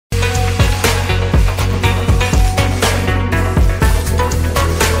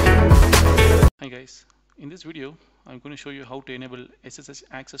In this video, I'm going to show you how to enable SSH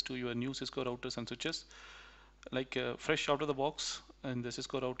access to your new Cisco routers and switches. Like fresh out of the box in the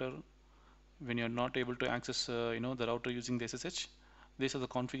Cisco router, when you're not able to access the router using the SSH, these are the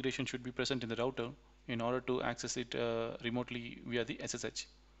configuration should be present in the router in order to access it remotely via the SSH.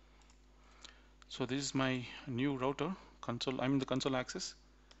 So this is my new router console. I'm in the console access.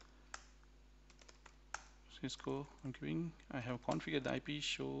 Cisco I have configured the IP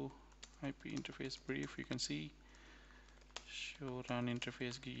show IP interface brief. You can see show run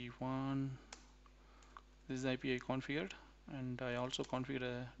interface GE1. This is the IP I configured, and I also configured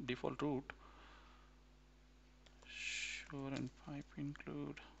a default route. Show and pipe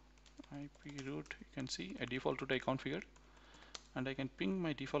include IP route. You can see a default route I configured, and I can ping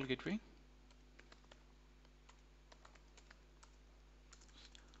my default gateway.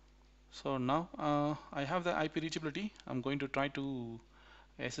 So now I have the IP reachability. I'm going to try to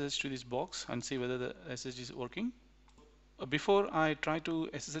SSH to this box and see whether the SSH is working. Before I try to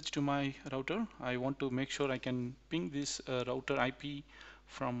SSH to my router, I want to make sure I can ping this router IP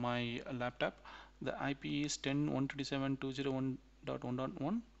from my laptop. The IP is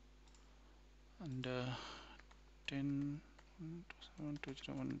 10.127.201.1.1 and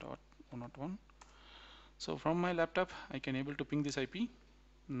 10.127.201.1.1. So from my laptop I can able to ping this IP.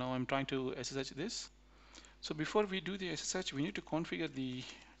 Now I'm trying to SSH this. So before we do the SSH, we need to configure the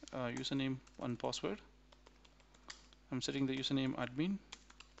username and password. I'm setting the username admin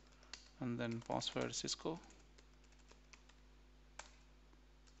and then password Cisco,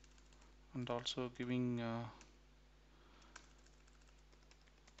 and also giving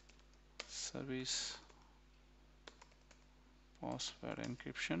service password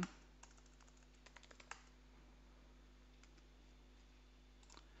encryption.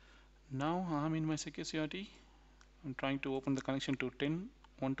 Now I'm in my secure CRT. I'm trying to open the connection to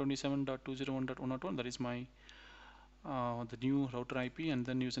 10.127.201.1.1. That is my the new router IP, and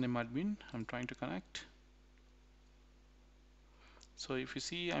then username admin. I'm trying to connect. So if you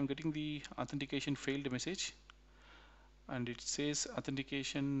see, I'm getting the authentication failed message, and it says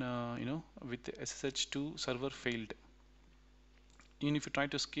authentication with the SSH2 server failed. Even if you try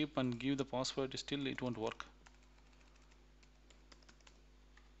to skip and give the password, still it won't work.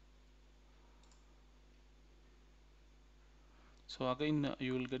 So again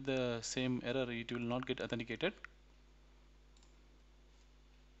you will get the same error, it will not get authenticated.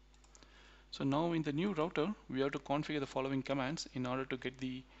 So now in the new router we have to configure the following commands in order to get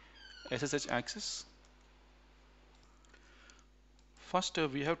the SSH access. First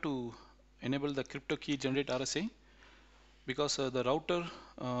we have to enable the crypto key generate RSA, because the router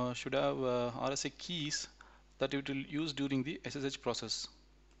should have RSA keys that it will use during the SSH process.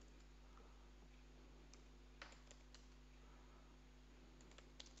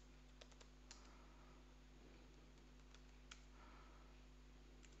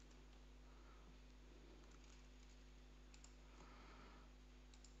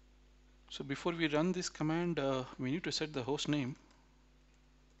 So before we run this command, we need to set the host name.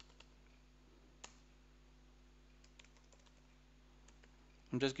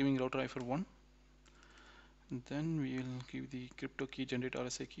 I'm just giving router IFR1, and then we will give the crypto key generate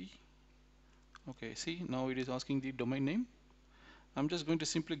RSA key. Okay, see, now it is asking the domain name. I'm just going to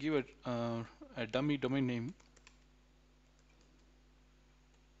simply give a dummy domain name.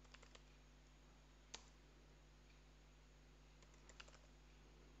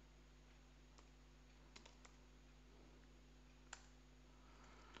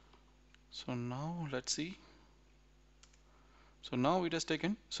 So now let's see. So now it has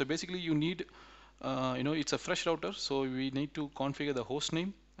taken. So basically you need it's a fresh router, so we need to configure the host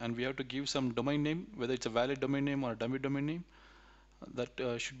name, and we have to give some domain name, whether it's a valid domain name or a dummy domain name that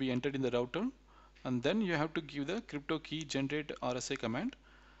should be entered in the router, and then you have to give the crypto key generate RSA command,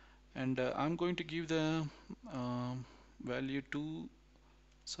 and I'm going to give the value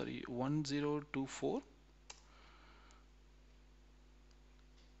 1024.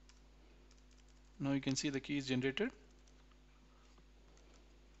 Now you can see the key is generated,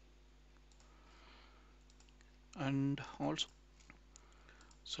 and also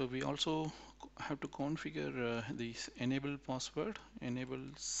so we also have to configure this enable password, enable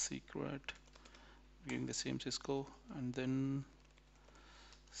secret, giving the same Cisco, and then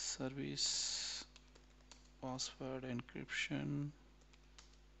service password encryption.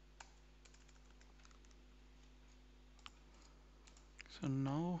 So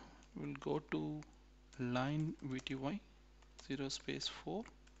now we'll go to line VTY 0 space 4,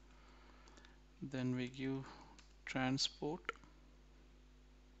 then we give transport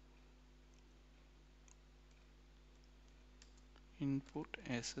input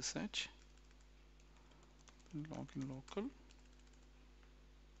SSH, login local.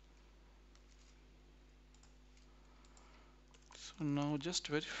 So now just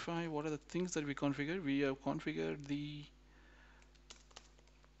verify what are the things that we configured. We have configured the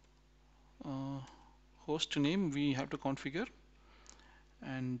host name we have to configure,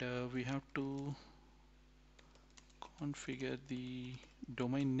 and we have to configure the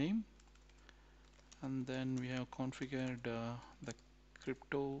domain name, and then we have configured the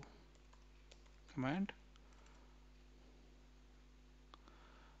crypto command,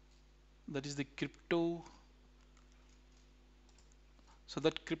 that is the crypto. So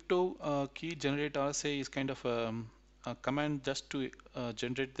that crypto key generate RSA is kind of a command just to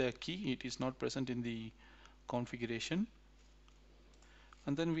generate the key. It is not present in the configuration.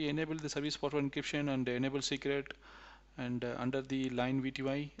 And then we enable the service port for encryption and enable secret, and under the line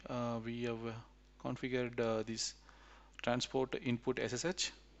VTY we have configured this transport input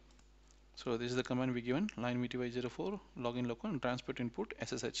SSH. So this is the command we given, line VTY04 login local and transport input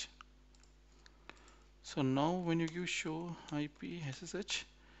SSH. So now when you give show IP SSH,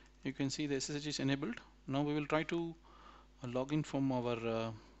 you can see the SSH is enabled. Now we will try to log in from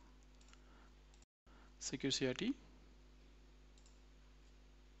our secure CRT.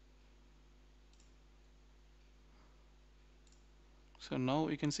 So now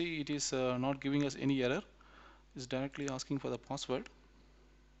you can see it is not giving us any error. It's directly asking for the password.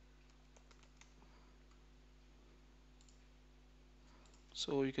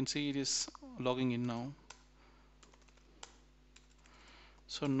 So you can see it is logging in now.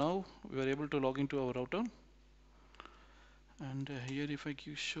 So now we are able to log into our router, and here if I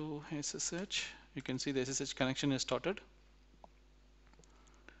give show SSH, you can see the SSH connection is started.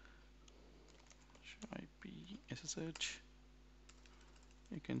 Show IP SSH,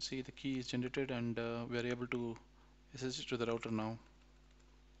 you can see the key is generated, and we are able to SSH to the router now.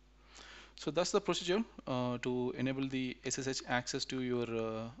 So that's the procedure to enable the SSH access to your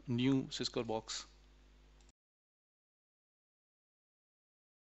new Cisco box.